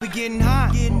getting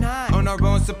high on our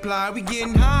own supply. We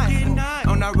getting high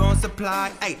on our own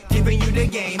supply. Hey, giving you the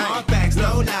game, all facts,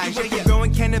 no lies. Yeah, you're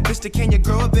growing cannabis to can you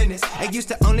grow a business? It used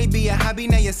to only be a hobby,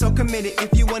 now you're so committed.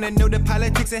 If you wanna know the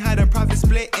politics and how the profit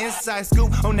split, inside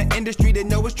scoop on the industry that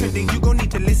know what's trending, you gon'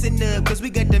 need to listen up, cause we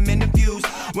got them interviews.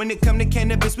 When it come to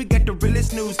cannabis, we got the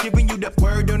realest news, giving you the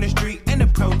word on the street and a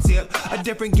pro tip. A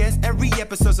different guest every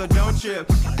episode, so don't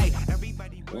trip. Hey,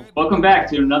 everybody. Welcome back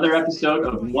to another episode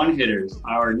of One Hitters,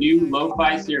 our new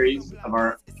lo-fi series of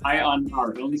our High on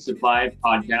Our Own Supply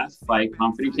podcast by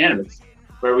Confident Cannabis,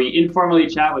 where we informally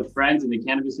chat with friends in the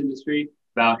cannabis industry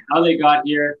about how they got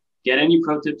here, get any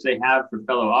pro tips they have for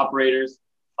fellow operators,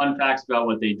 fun facts about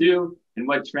what they do, and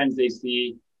what trends they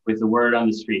see with the word on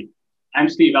the street. I'm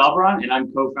Steve Alberon, and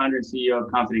I'm co-founder and CEO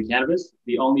of Confident Cannabis,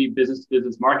 the only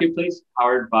business-to-business marketplace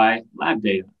powered by Lab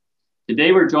Data.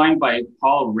 Today, we're joined by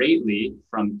Paul Rately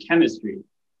from Chemistry.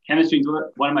 Chemistry is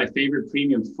one of my favorite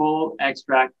premium full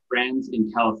extract brands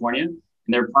in California, and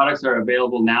their products are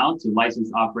available now to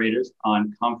licensed operators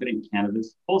on Confident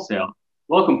Cannabis Wholesale.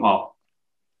 Welcome, Paul.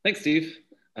 Thanks, Steve.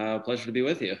 Pleasure to be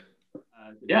with you.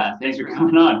 Yeah, thanks for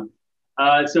coming on.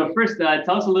 So first,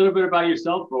 tell us a little bit about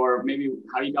yourself, or maybe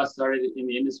how you got started in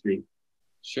the industry.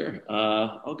 Sure.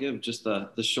 I'll give just the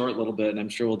short little bit, and I'm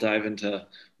sure we'll dive into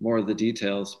more of the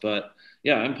details. But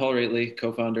yeah, I'm Paul Rately,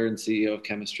 co-founder and CEO of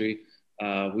Chemistry.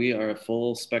 We are a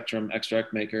full spectrum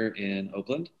extract maker in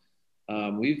Oakland.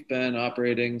 We've been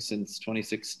operating since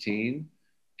 2016,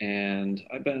 and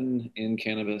I've been in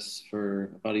cannabis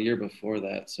for about a year before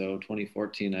that. So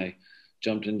 2014, I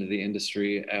jumped into the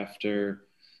industry after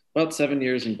about 7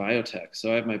 years in biotech.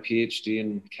 So I have my PhD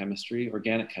in chemistry,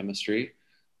 organic chemistry.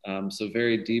 So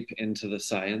very deep into the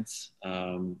science,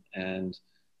 and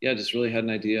yeah, just really had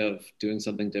an idea of doing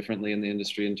something differently in the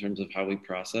industry in terms of how we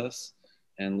process,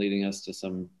 and leading us to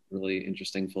some really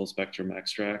interesting full spectrum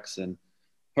extracts. And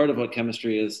part of what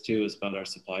chemistry is too is about our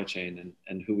supply chain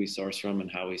and who we source from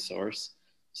and how we source.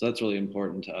 So that's really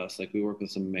important to us. Like, we work with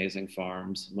some amazing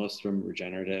farms, most of them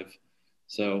regenerative.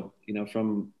 So, you know,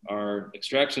 from our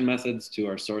extraction methods to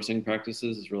our sourcing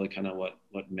practices is really kind of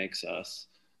what makes us.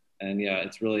 And yeah,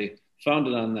 it's really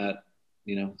founded on that,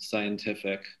 you know,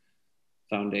 scientific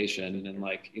foundation, and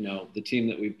like, you know, the team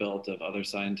that we built of other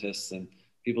scientists and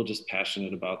people just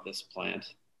passionate about this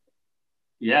plant.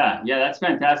 Yeah, that's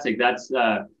fantastic. That's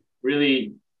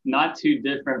really not too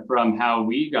different from how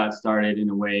we got started in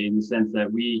a way, in the sense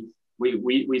that we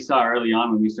saw early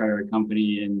on when we started our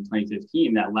company in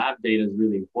 2015 that lab data is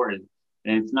really important.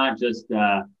 And it's not just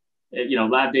you know,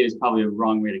 lab data is probably a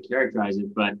wrong way to characterize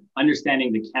it, but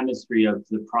understanding the chemistry of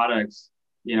the products,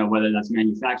 you know, whether that's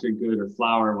manufactured good or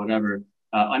flower or whatever,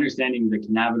 understanding the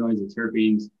cannabinoids, the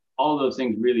terpenes, all of those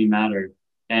things really matter.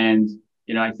 And,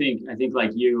 you know, I think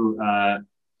like you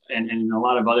and a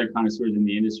lot of other connoisseurs in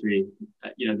the industry,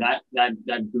 you know,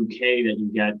 that bouquet that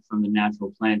you get from the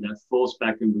natural plant, that full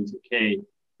spectrum bouquet,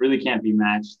 really can't be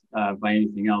matched by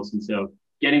anything else. And so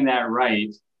getting that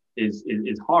right is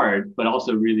hard, but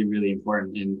also really, really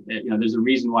important. And, you know, there's a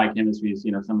reason why chemistry is,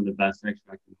 you know, some of the best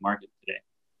extract in the market today.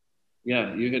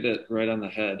 Yeah, you hit it right on the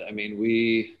head. I mean,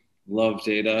 we love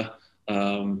data,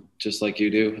 just like you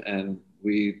do. And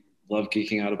we love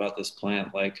geeking out about this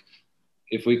plant. Like,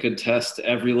 if we could test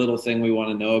every little thing we want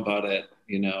to know about it,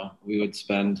 you know, we would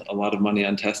spend a lot of money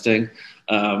on testing.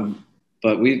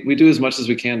 But we do as much as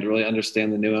we can to really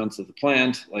understand the nuance of the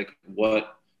plant, like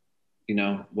what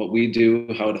we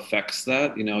do, how it affects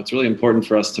that. You know, it's really important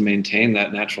for us to maintain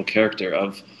that natural character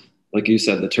of, like you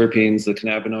said, the terpenes, the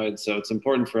cannabinoids. So it's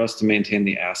important for us to maintain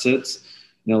the acids.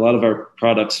 You know, a lot of our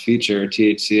products feature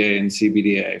THCA and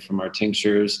CBDA, from our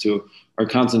tinctures to our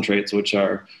concentrates, which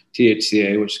are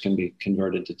THCA, which can be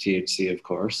converted to THC, of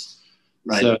course.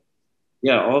 Right. So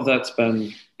yeah, all of that's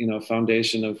been, you know,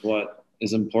 foundation of what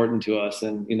is important to us.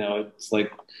 And, you know, it's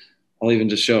like, I'll even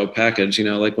just show a package, you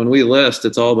know, like when we list,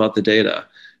 it's all about the data.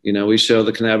 You know, we show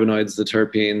the cannabinoids, the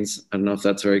terpenes. I don't know if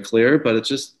that's very clear, but it's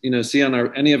just, you know, see on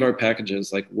any of our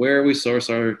packages, like where we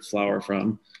source our flower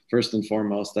from, first and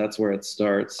foremost, that's where it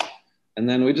starts. And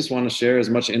then we just want to share as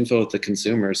much info with the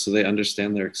consumers so they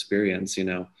understand their experience, you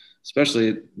know,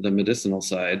 especially the medicinal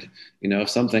side. You know, if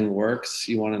something works,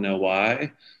 you want to know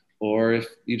why, or if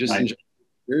you just enjoy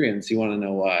the experience, you want to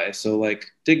know why. So like,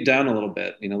 dig down a little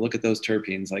bit, you know, look at those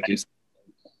terpenes, like you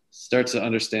start to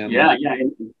understand. Yeah. I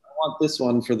want this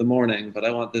one for the morning, but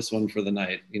I want this one for the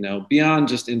night, you know, beyond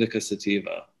just indica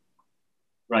sativa.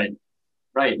 Right.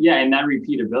 Yeah. And that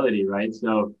repeatability, right?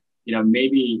 So, you know,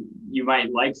 maybe you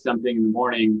might like something in the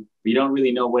morning, but you don't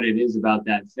really know what it is about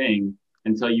that thing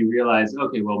until you realize,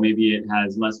 okay, well, maybe it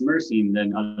has less myrcene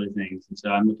than other things. And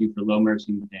so I'm looking for low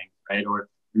myrcene things, right? Or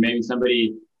maybe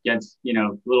somebody gets, a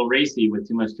little racy with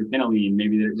too much terpinolene.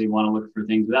 Maybe they want to look for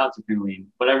things without terpinolene,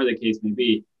 whatever the case may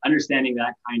be. Understanding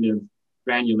that kind of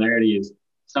granularity is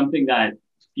something that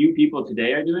few people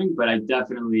today are doing, but I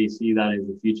definitely see that as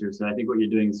the future. So I think what you're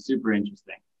doing is super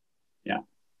interesting. Yeah.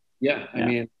 Yeah. I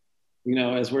mean,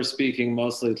 as we're speaking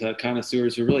mostly to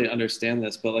connoisseurs who really understand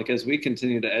this, but like as we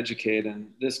continue to educate,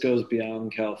 and this goes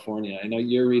beyond California, I know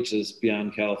your reach is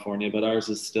beyond California, but ours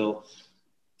is still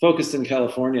focused in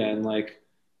California. And like,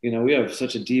 we have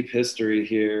such a deep history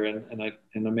here and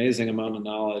an amazing amount of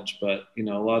knowledge, but, a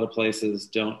lot of places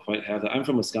don't quite have that. I'm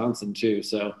from Wisconsin too.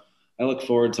 So I look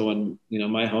forward to when,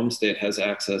 my home state has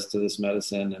access to this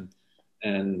medicine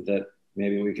and that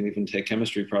maybe we can even take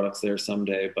chemistry products there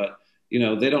someday. But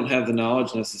they don't have the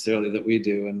knowledge necessarily that we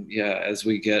do. And yeah, as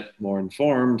we get more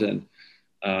informed and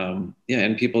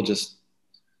and people just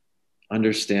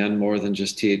understand more than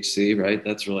just THC, right?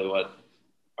 That's really what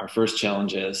our first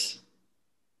challenge is.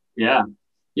 Yeah.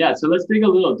 Yeah. So let's dig a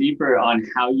little deeper on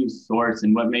how you source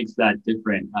and what makes that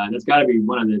different. That's got to be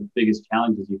one of the biggest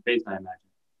challenges you face, I imagine.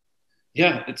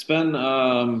 Yeah, it's been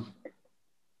a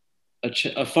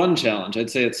fun challenge. I'd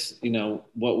say it's,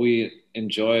 what we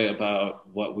enjoy about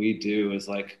what we do is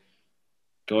like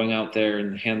going out there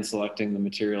and hand selecting the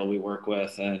material we work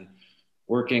with and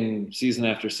working season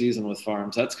after season with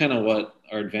farms. That's kind of what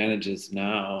our advantage is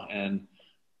now. And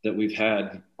that we've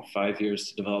had 5 years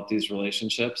to develop these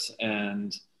relationships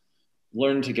and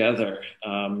learn together.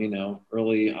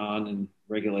 Early on in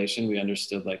regulation, we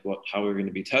understood like how we were going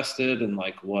to be tested and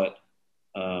like what,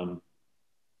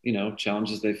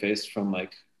 challenges they faced from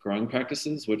like growing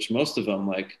practices, which most of them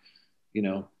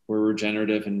were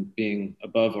regenerative and being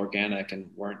above organic and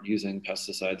weren't using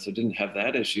pesticides. So didn't have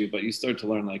that issue, but you start to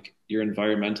learn like your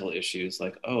environmental issues,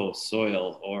 like,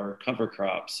 soil or cover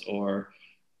crops or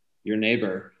your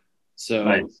neighbor. So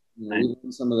right. We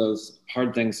learned some of those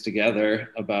hard things together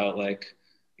about like,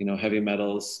 heavy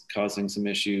metals causing some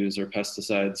issues or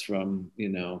pesticides from,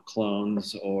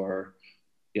 clones or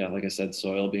like I said,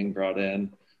 soil being brought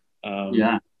in.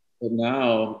 But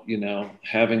now,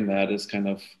 having that is kind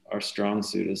of our strong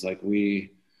suit is like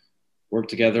we work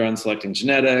together on selecting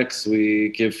genetics, we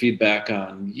give feedback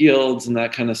on yields and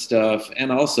that kind of stuff.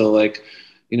 And also like,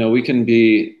 we can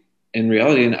be in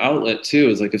reality an outlet too,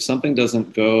 is like if something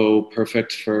doesn't go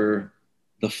perfect for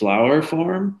the flower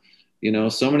form,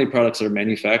 so many products are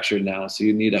manufactured now, so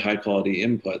you need a high quality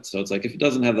input. So it's like if it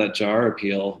doesn't have that jar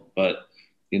appeal, but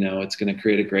it's going to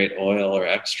create a great oil or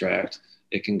extract,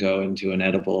 it can go into an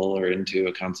edible or into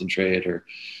a concentrate or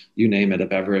you name it, a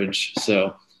beverage.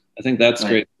 So I think that's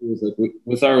great. Like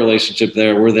with our relationship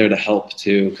there, we're there to help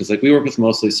too, because like we work with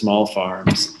mostly small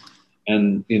farms,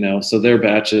 and so their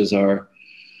batches are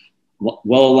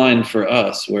well aligned for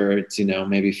us, where it's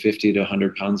maybe 50 to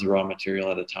 100 pounds of raw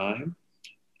material at a time,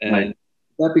 and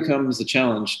that becomes a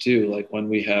challenge too. Like when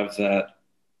we have that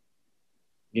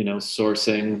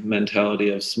sourcing mentality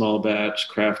of small batch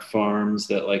craft farms,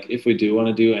 that like if we do want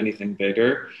to do anything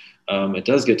bigger, it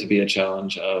does get to be a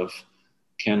challenge of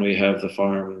can we have the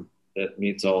farm that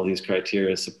meets all these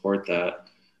criteria support that.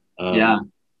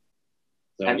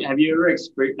 So. Have you ever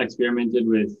experimented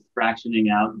with fractioning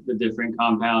out the different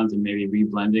compounds and maybe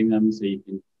reblending them so you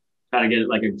can try to get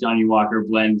like a Johnnie Walker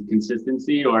blend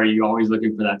consistency, or are you always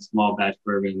looking for that small batch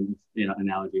bourbon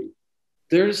analogy?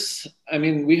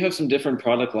 We have some different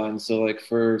product lines. So like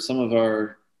for some of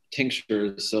our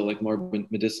tinctures, so like more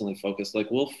medicinally focused,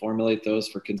 like we'll formulate those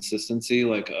for consistency,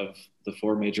 like of the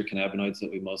 4 major cannabinoids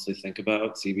that we mostly think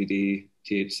about: CBD,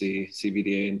 THC,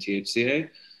 CBDA, and THCA.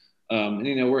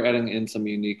 And we're adding in some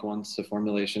unique ones to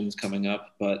formulations coming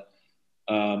up, but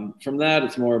from that,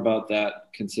 it's more about that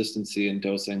consistency and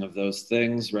dosing of those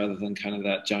things rather than kind of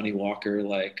that Johnnie Walker,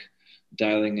 like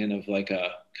dialing in of like a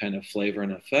kind of flavor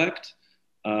and effect.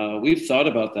 We've thought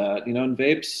about that, in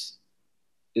vapes,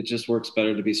 it just works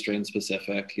better to be strain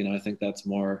specific. I think that's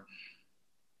more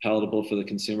palatable for the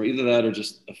consumer, either that or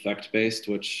just effect based,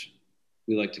 which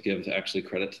we like to give actually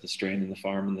credit to the strain and the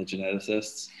farm and the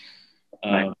geneticists.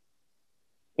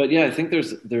 But yeah, I think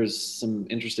there's some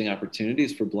interesting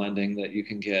opportunities for blending that you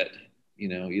can get,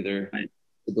 either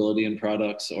stability in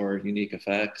products or unique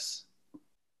effects.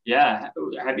 Yeah.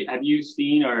 Have you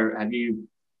seen, or have you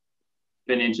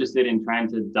been interested in trying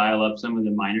to dial up some of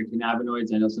the minor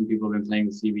cannabinoids? I know some people have been playing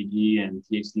with CBG and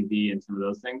THCV and some of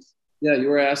those things. Yeah, you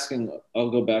were asking,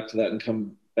 I'll go back to that and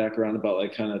come back around about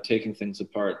like kind of taking things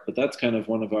apart. But that's kind of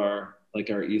one of our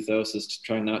ethos is to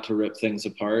try not to rip things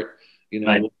apart.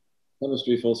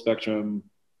 Chemistry full spectrum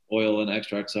oil and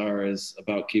extracts is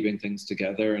about keeping things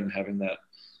together and having that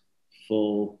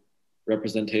full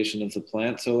representation of the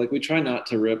plant. So like we try not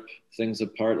to rip things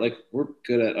apart. Like we're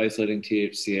good at isolating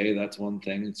THCA. That's one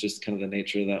thing. It's just kind of the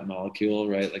nature of that molecule,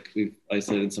 right? Like we've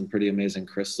isolated some pretty amazing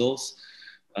crystals.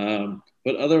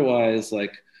 But otherwise,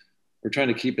 like we're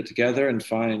trying to keep it together and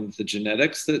find the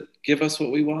genetics that give us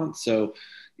what we want. So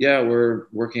yeah, we're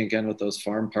working again with those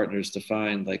farm partners to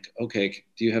find like, okay,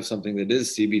 do you have something that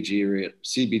is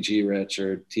CBG rich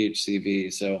or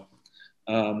THCV? So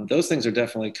those things are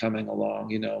definitely coming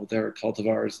along. You know, there are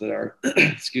cultivars that are,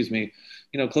 excuse me,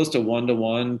 you know, close to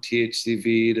 1-to-1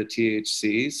 THCV to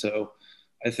THC. So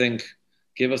I think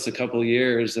give us a couple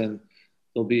years and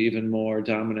there'll be even more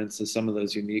dominance of some of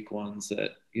those unique ones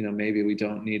that, you know, maybe we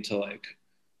don't need to like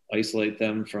isolate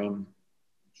them from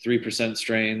 3%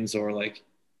 strains or like,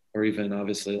 or even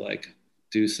obviously like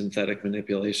do synthetic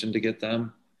manipulation to get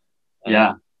them.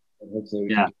 Yeah. Hopefully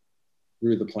we can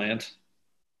through the plant.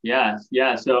 Yeah.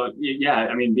 Yeah. So yeah,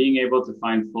 I mean, being able to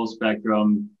find full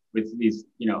spectrum with these,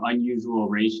 you know, unusual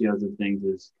ratios of things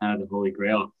is kind of the holy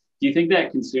grail. Do you think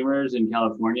that consumers in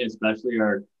California especially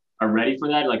are ready for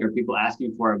that? Like, are people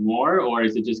asking for it more, or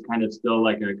is it just kind of still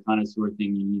like a connoisseur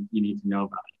thing you need to know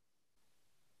about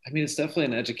it? I mean, it's definitely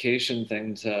an education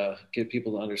thing to get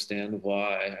people to understand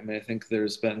why. I mean, I think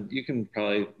there's been, you can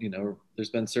probably, you know,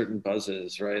 there's been certain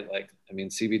buzzes, right? Like, I mean,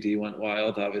 CBD went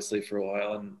wild, obviously, for a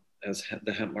while. And as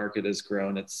the hemp market has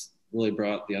grown, it's really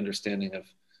brought the understanding of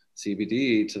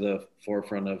CBD to the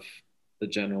forefront of the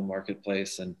general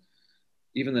marketplace. And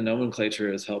even the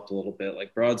nomenclature has helped a little bit,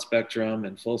 like broad spectrum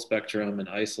and full spectrum and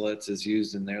isolates is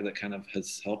used in there that kind of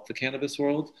has helped the cannabis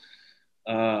world.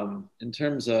 In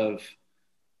terms of,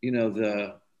 you know,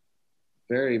 the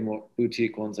very more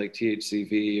boutique ones like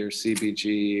THCV or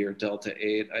CBG or Delta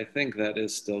 8, I think that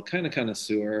is still kind of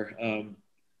connoisseur.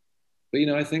 But, you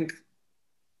know, I think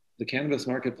the cannabis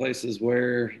marketplace is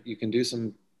where you can do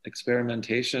some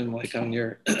experimentation, like on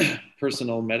your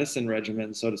personal medicine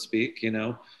regimen, so to speak. You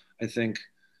know, I think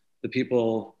the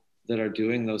people that are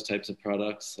doing those types of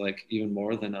products, like even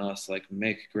more than us, like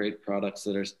make great products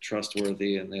that are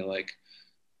trustworthy and they like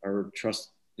are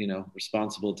you know,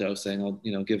 responsible dosing. I'll,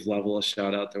 you know, give Level a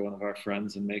shout out. They're one of our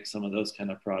friends and make some of those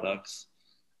kind of products.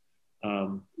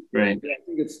 Right. I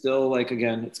think it's still like,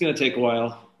 again, it's going to take a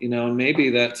while, you know, and maybe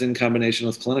that's in combination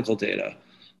with clinical data.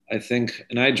 I think,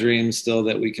 and I dream still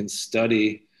that we can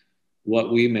study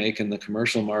what we make in the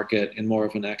commercial market in more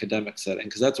of an academic setting,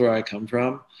 because that's where I come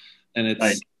from. And it's,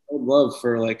 Right. I would love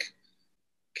for like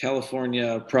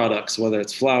California products, whether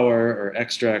it's flower or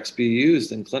extracts, be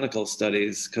used in clinical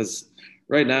studies, because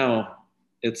right now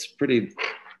it's pretty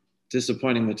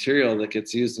disappointing material that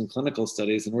gets used in clinical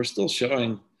studies, and we're still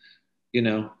showing, you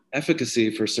know,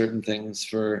 efficacy for certain things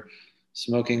for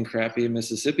smoking crappy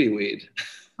Mississippi weed.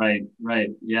 Right.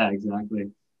 Right. Yeah,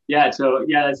 exactly. Yeah. So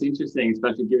yeah, that's interesting,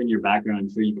 especially given your background.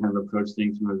 I'm sure you kind of approach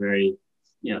things from a very,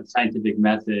 you know, scientific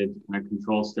method, kind of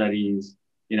control studies,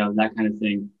 you know, that kind of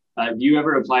thing. Do you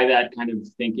ever apply that kind of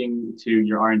thinking to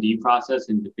your R&D process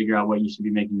and to figure out what you should be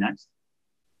making next?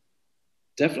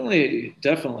 Definitely.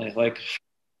 Like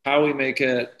how we make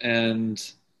it and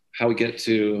how we get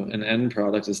to an end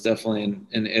product is definitely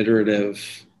an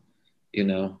iterative, you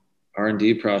know,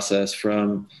 R&D process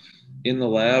from in the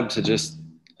lab to just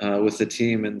with the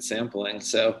team and sampling.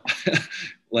 So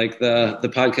like the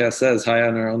podcast says, high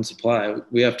on our own supply.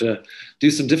 We have to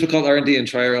do some difficult R&D and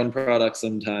try our own products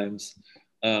sometimes.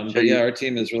 But yeah, our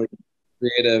team is really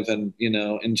creative and, you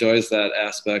know, enjoys that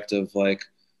aspect of like,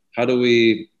 how do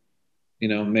we, you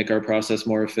know, make our process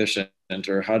more efficient,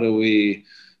 or how do we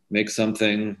make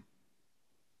something,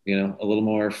 you know, a little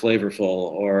more flavorful,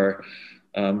 or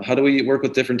how do we work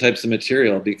with different types of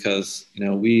material? Because, you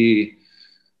know, we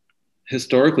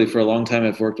historically for a long time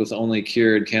have worked with only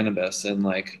cured cannabis, and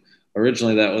like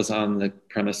originally that was on the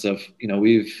premise of, you know,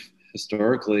 we've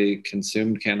historically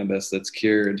consumed cannabis that's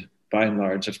cured by and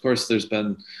large. Of course, there's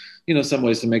been, you know, some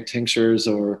ways to make tinctures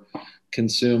or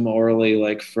consume orally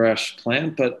like fresh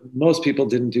plant, but most people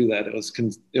didn't do that.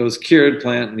 It was cured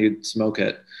plant and you'd smoke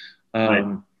it.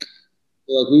 Right.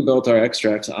 Like we built our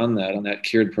extracts on that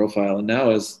cured profile, and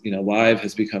now as you know, live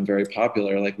has become very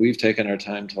popular. Like we've taken our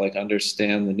time to like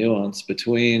understand the nuance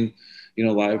between, you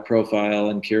know, live profile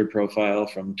and cured profile,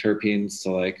 from terpenes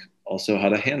to like also how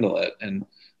to handle it and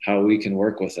how we can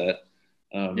work with it.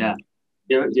 Yeah.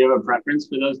 Do you have a preference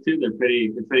for those two? They're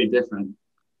pretty different.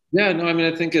 Yeah, no, I mean,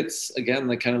 I think it's again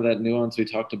like kind of that nuance we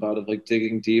talked about of like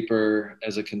digging deeper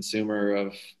as a consumer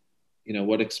of, you know,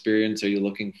 what experience are you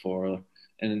looking for,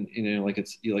 and you know, like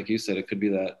it's like you said, it could be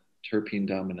that terpene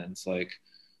dominance, like,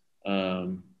 you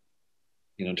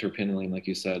know, terpinolene, like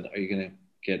you said, are you going to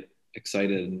get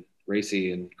excited and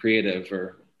racy and creative,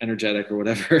 or energetic or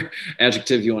whatever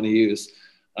adjective you want to use.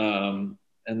 And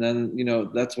then,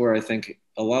 that's where I think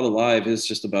a lot of live is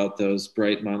just about those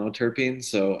bright monoterpenes.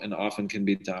 So, and often can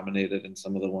be dominated in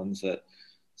some of the ones that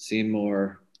seem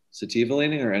more sativa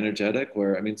leaning or energetic,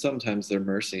 where, I mean, sometimes they're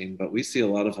myrcene, but we see a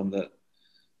lot of them that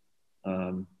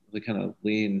they kind of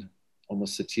lean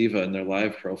almost sativa in their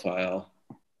live profile.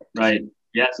 Right.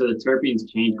 Yeah. So the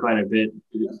terpenes change quite a bit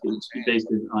based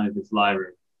on if it's live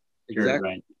or pure, exactly.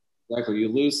 Right. Exactly. You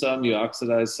lose some, you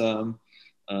oxidize some.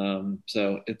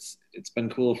 So it's been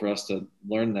cool for us to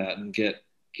learn that and get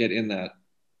in that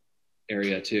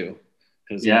area too,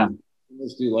 because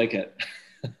consumers do like it.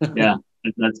 Yeah,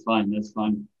 that's fun. That's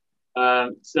fun.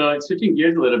 So switching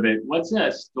gears a little bit, what's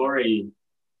a story?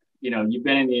 You've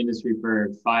been in the industry for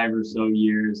 5 or so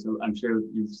years, so I'm sure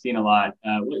you've seen a lot.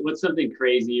 What's something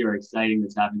crazy or exciting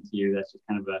that's happened to you that's just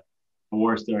kind of a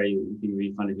war story you think would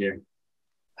be fun to hear?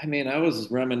 I mean, I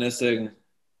was reminiscing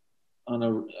on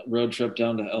a road trip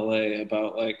down to LA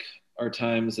about like our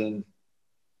times and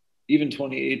even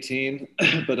 2018,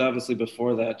 but obviously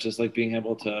before that, just like being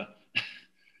able to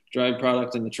drive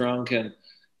product in the trunk and,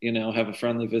 have a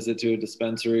friendly visit to a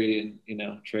dispensary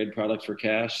and, trade product for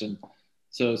cash. And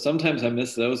so sometimes I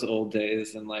miss those old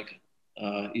days and like,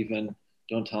 even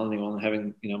don't tell anyone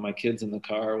having, my kids in the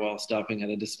car while stopping at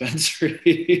a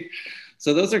dispensary.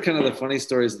 So those are kind of the funny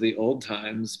stories of the old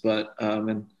times. But,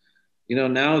 and,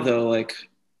 now though, like,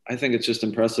 I think it's just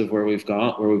impressive where we've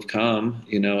come,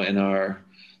 in our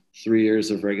 3 years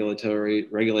of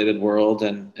regulated world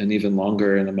and even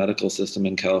longer in the medical system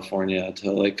in California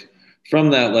to like,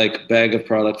 from that like bag of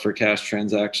product for cash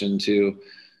transaction to,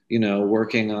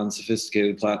 working on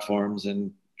sophisticated platforms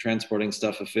and transporting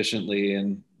stuff efficiently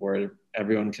and where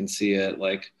everyone can see it.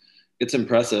 Like, it's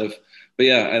impressive. But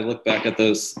yeah, I look back at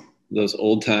those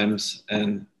old times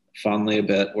and fondly a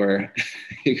bit where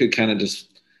you could kind of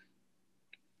just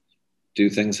do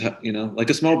things, like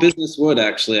a small business would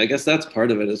actually. I guess that's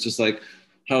part of it. It's just like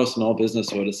how a small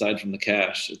business would, aside from the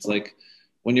cash. It's like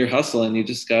when you're hustling, you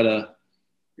just gotta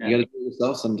do it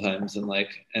yourself sometimes.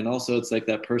 And also it's like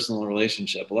that personal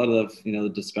relationship. A lot of the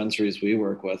dispensaries we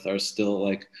work with are still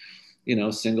like,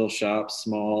 single shops,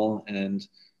 small and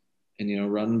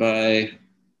run by,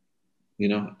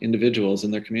 individuals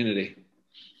in their community.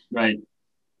 Right.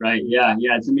 Yeah.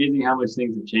 It's amazing how much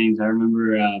things have changed. I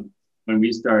remember when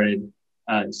we started,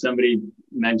 somebody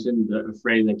mentioned a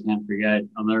phrase I can't forget.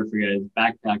 I'll never forget it. It's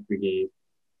backpack brigade.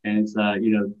 And it's,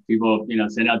 people,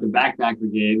 send out the backpack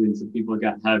brigade. And so people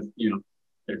have,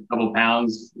 a couple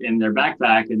pounds in their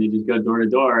backpack and they just go door to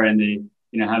door and they,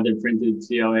 have their printed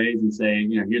COAs and say,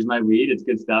 here's my weed. It's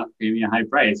good stuff. Pay me a high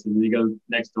price. And then they go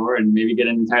next door and maybe get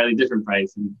an entirely different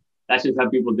price. And that's just how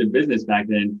people did business back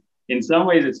then. In some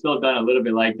ways, it's still done a little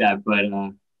bit like that, but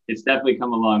it's definitely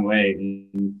come a long way.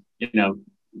 And,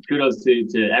 kudos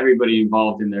to everybody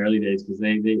involved in the early days because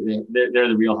they're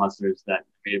the real hustlers that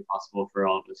made it possible for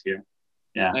all of us here.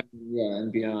 Yeah.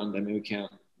 And beyond. I mean, we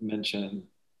can't mention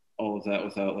all of that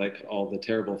without like all the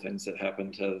terrible things that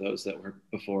happened to those that were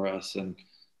before us and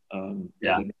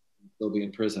they'll be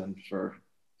in prison for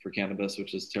cannabis,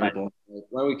 which is terrible. Right.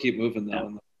 Why we keep moving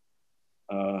though.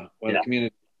 Yeah. Why the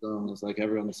community is like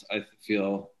everyone's, I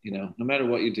feel, no matter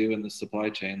what you do in the supply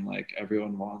chain, like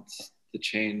everyone wants the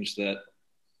change that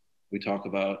we talk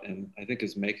about and I think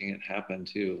is making it happen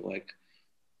too. Like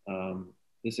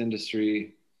this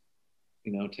industry,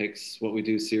 takes what we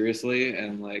do seriously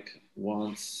and like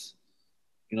wants,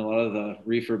 a lot of the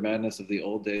reefer madness of the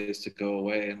old days to go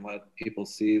away and let people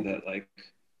see that like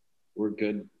we're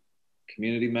good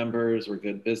community members, we're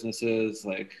good businesses,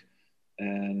 like,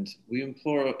 and we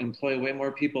employ way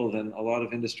more people than a lot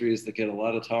of industries that get a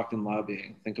lot of talk and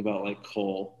lobbying. Think about like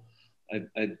coal.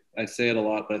 I say it a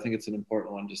lot, but I think it's an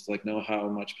important one just to like know how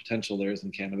much potential there is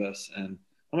in cannabis and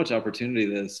how much opportunity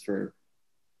there is for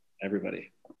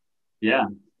everybody. Yeah.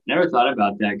 Never thought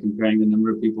about that, comparing the number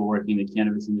of people working in the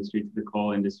cannabis industry to the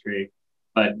coal industry.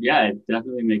 But yeah, it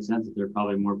definitely makes sense that there are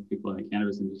probably more people in the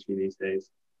cannabis industry these days.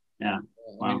 Yeah.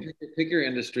 Wow. I mean, pick your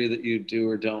industry that you do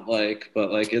or don't like,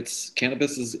 but like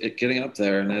cannabis is getting up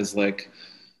there, and as like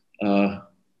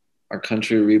our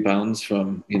country rebounds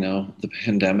from the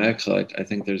pandemic, like I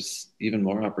think there's even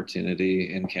more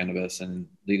opportunity in cannabis and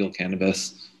legal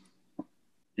cannabis.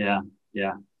 Yeah.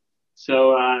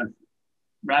 So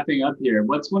wrapping up here,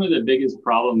 what's one of the biggest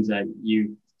problems that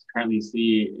you currently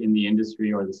see in the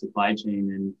industry or the supply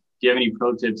chain, and do you have any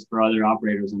pro tips for other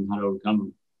operators on how to overcome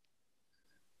them?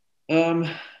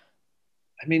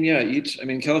 I mean,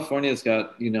 California's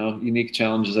got, unique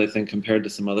challenges, I think, compared to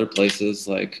some other places.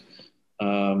 Like,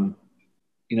 the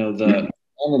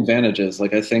advantages.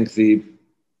 Like, I think the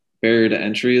barrier to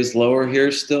entry is lower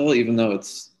here still, even though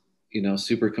it's, you know,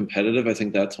 super competitive. I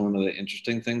think that's one of the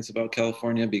interesting things about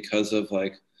California because of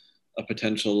like a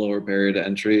potential lower barrier to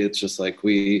entry. It's just like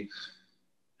we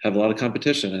have a lot of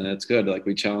competition and it's good. Like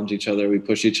we challenge each other, we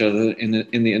push each other in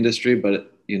the industry,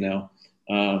 but you know,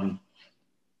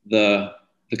 the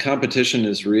competition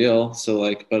is real. So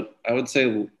like, but I would say,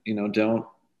 you know,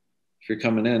 if you're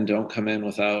coming in, don't come in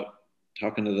without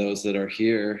talking to those that are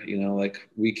here. You know, like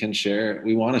we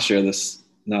want to share this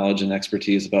knowledge and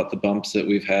expertise about the bumps that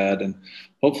we've had, and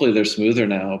hopefully they're smoother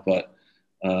now. But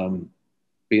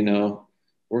you know,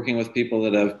 working with people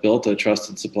that have built a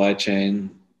trusted supply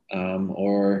chain,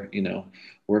 or you know,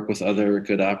 work with other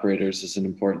good operators is an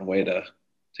important way to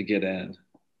get in.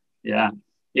 Yeah.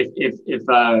 If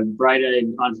a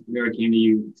bright-eyed entrepreneur came to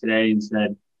you today and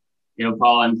said, you know,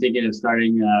 Paul, I'm thinking of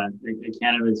starting a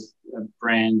cannabis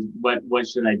brand. What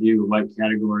should I do? What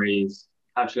categories?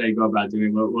 How should I go about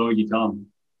doing? What would you tell them?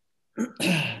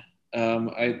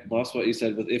 I lost what you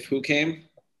said. But if who came?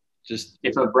 Just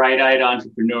if a bright-eyed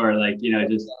entrepreneur, like you know,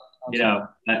 just you know,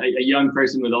 a young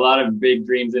person with a lot of big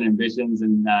dreams and ambitions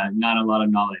and not a lot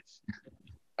of knowledge.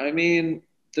 I mean,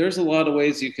 there's a lot of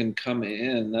ways you can come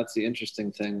in. That's the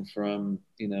interesting thing, from,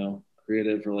 you know,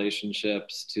 creative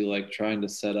relationships to like trying to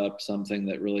set up something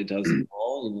that really does it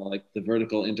all, you know, like the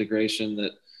vertical integration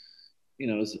that, you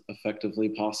know, is effectively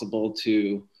possible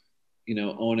to, you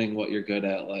know, owning what you're good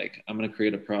at. Like, I'm going to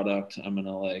create a product. I'm going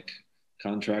to like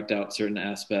contract out certain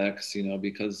aspects, you know,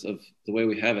 because of the way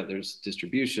we have it. There's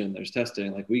distribution, there's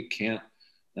testing. Like, we can't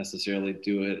necessarily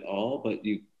do it all, but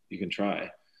you can try.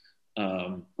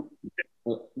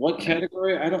 What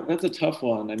category? That's a tough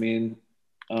one. I mean,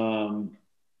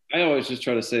 I always just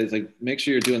try to say is like, make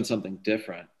sure you're doing something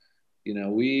different. You know,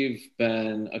 we've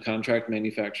been a contract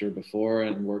manufacturer before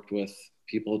and worked with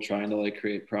people trying to like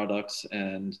create products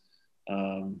and,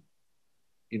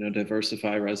 you know,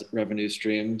 diversify revenue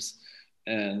streams.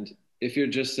 And if you're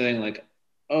just saying like,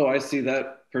 oh, I see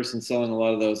that person selling a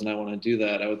lot of those and I want to do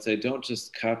that, I would say, don't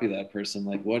just copy that person.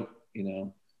 Like, what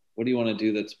do you want to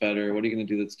do that's better? What are you going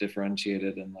to do that's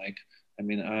differentiated? And like, I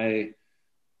mean, I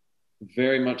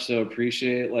very much so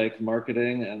appreciate like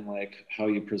marketing and like how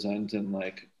you present and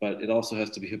like, but it also has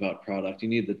to be about product. You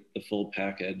need the full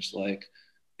package. Like,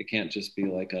 it can't just be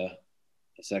like a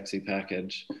sexy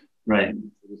package. Right.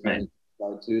 Right.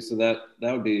 Too. So that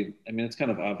would be, I mean, it's kind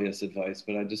of obvious advice,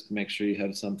 but I just make sure you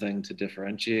have something to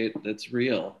differentiate that's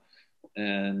real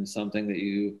and something that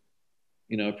you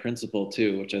know, a principle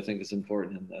too, which I think is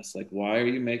important in this. Like, why are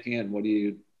you making it? And what are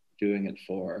you doing it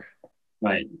for?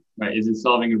 Right. Right. Is it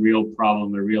solving a real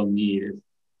problem, a real need? If,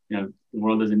 you know, the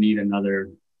world doesn't need another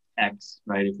X,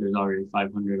 right? If there's already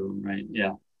 500 of them, right?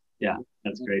 Yeah. Yeah.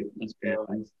 That's great. That's great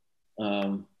advice.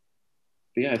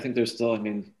 But yeah, I think there's still, I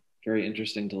mean, very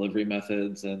interesting delivery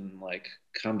methods and like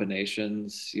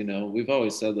combinations. You know, we've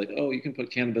always said like, oh, you can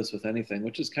put cannabis with anything,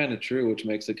 which is kind of true, which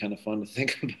makes it kind of fun to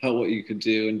think about what you could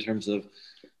do in terms of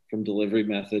from delivery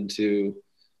method to,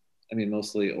 I mean,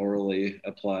 mostly orally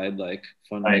applied, like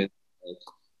fun ways to like,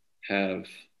 have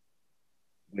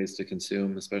ways to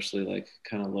consume, especially like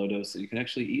kind of low dose that you can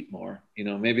actually eat more. You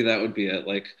know, maybe that would be it,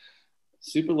 like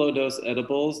super low dose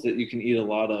edibles that you can eat a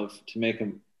lot of to make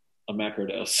a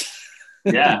macrodose.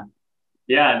 Yeah.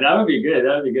 Yeah, that would be good.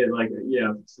 That would be good. Like, you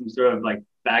know, some sort of like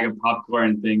bag of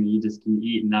popcorn thing that you just can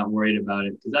eat and not worried about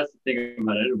it. Because that's the thing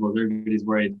about edibles. Everybody's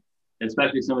worried,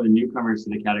 especially some of the newcomers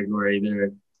to the category.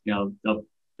 They're, you know,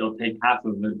 they'll take half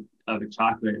of a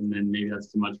chocolate and then maybe that's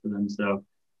too much for them. So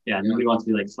yeah, nobody wants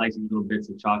to be like slicing little bits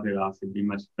of chocolate off. It'd be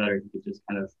much better if you could just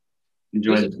kind of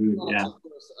enjoy the food. Yeah.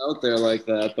 Out there like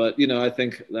that, but you know, I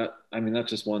think that, I mean, that's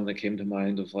just one that came to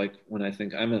mind of like when I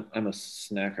think I'm a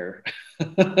snacker.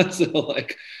 So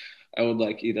like I would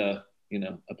like eat a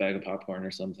bag of popcorn or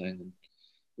something.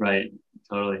 Right.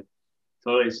 Totally.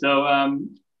 So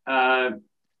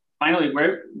finally,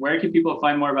 where can people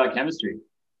find more about chemistry?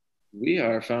 We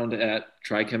are found at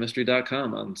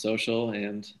trychemistry.com on social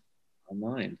and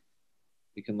online.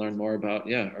 You can learn more about,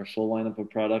 our full lineup of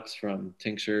products, from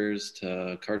tinctures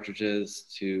to cartridges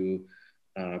to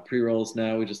pre-rolls.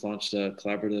 Now we just launched a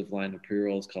collaborative line of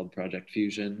pre-rolls called Project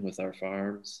Fusion with our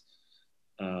farms.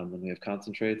 And we have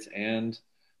concentrates, and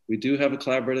we do have a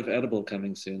collaborative edible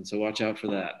coming soon. So watch out for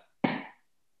that.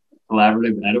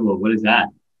 Collaborative edible. What is that?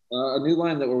 A new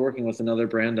line that we're working with another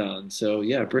brand on. So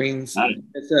yeah, like I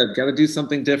said, got to do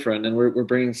something different, and we're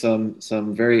bringing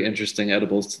some very interesting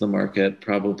edibles to the market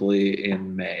probably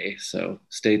in May. So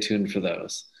stay tuned for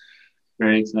those.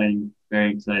 Very exciting.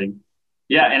 Very exciting.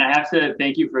 Yeah, and I have to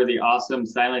thank you for the awesome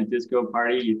silent disco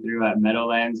party you threw at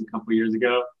Meadowlands a couple years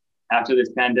ago. after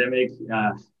this pandemic,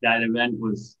 that event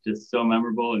was just so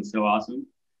memorable and so awesome.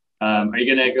 Are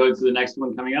you going to go to the next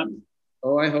one coming up?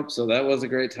 Oh, I hope so. That was a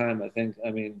great time.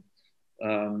 I mean,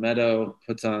 Meadow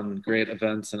puts on great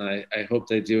events, and I hope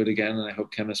they do it again, and I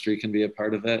hope Chemistry can be a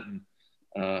part of it. And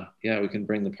yeah, we can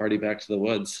bring the party back to the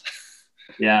woods.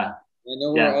 Yeah. I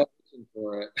know we're all looking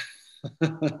for it.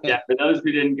 Yeah, for those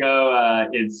who didn't go,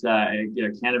 it's a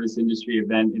cannabis industry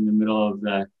event in the middle of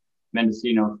the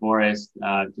Mendocino forest.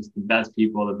 Just the best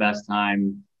people, the best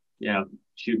time,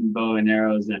 shooting bow and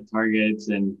arrows at targets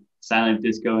and silent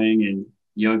discoing and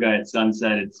yoga at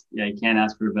sunset. You can't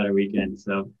ask for a better weekend.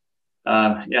 So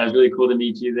it was really cool to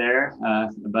meet you there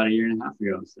about 1.5 years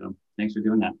ago. So thanks for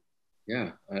doing that.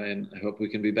 Yeah, and I hope we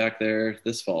can be back there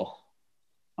this fall.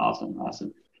 Awesome.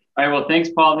 All right, well, thanks,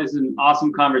 Paul. This is an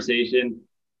awesome conversation.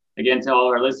 Again, to all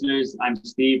our listeners, I'm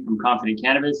Steve from Confident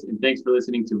Cannabis, and thanks for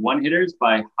listening to One Hitters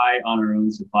by High on Our Own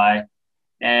Supply.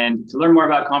 And to learn more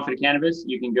about Confident Cannabis,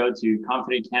 you can go to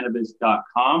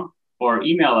confidentcannabis.com or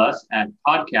email us at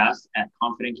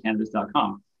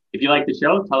podcast@confidentcannabis.com. If you like the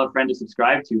show, tell a friend to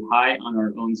subscribe to High on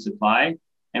Our Own Supply.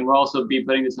 And we'll also be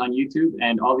putting this on YouTube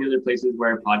and all the other places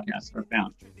where podcasts are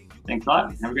found. Thanks a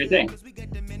lot. Have a great day.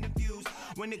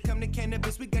 When it come to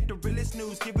cannabis, we got the realest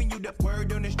news, giving you the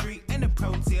word on the street and a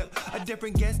pro tip. A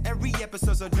different guest every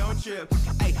episode, so don't trip.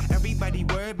 Hey, everybody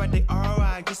worried about the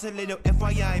ROI, just a little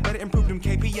FYI. Better improve them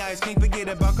KPIs, can't forget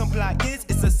about compliance.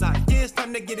 It's a science,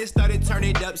 time to get it started, turn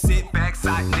it up, sit back,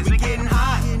 silence. We getting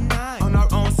high on our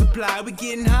own supply, we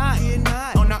getting high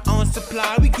on our own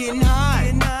supply, we getting high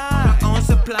on our own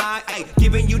supply. Hey,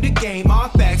 giving you the game, all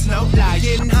facts, no lies.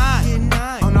 Getting high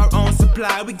on our own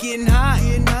supply, we getting high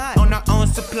on our own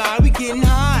supply, we getting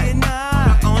high on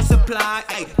our own supply.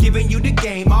 Ay, giving you the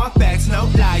game, all facts, no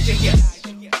lies. Yeah.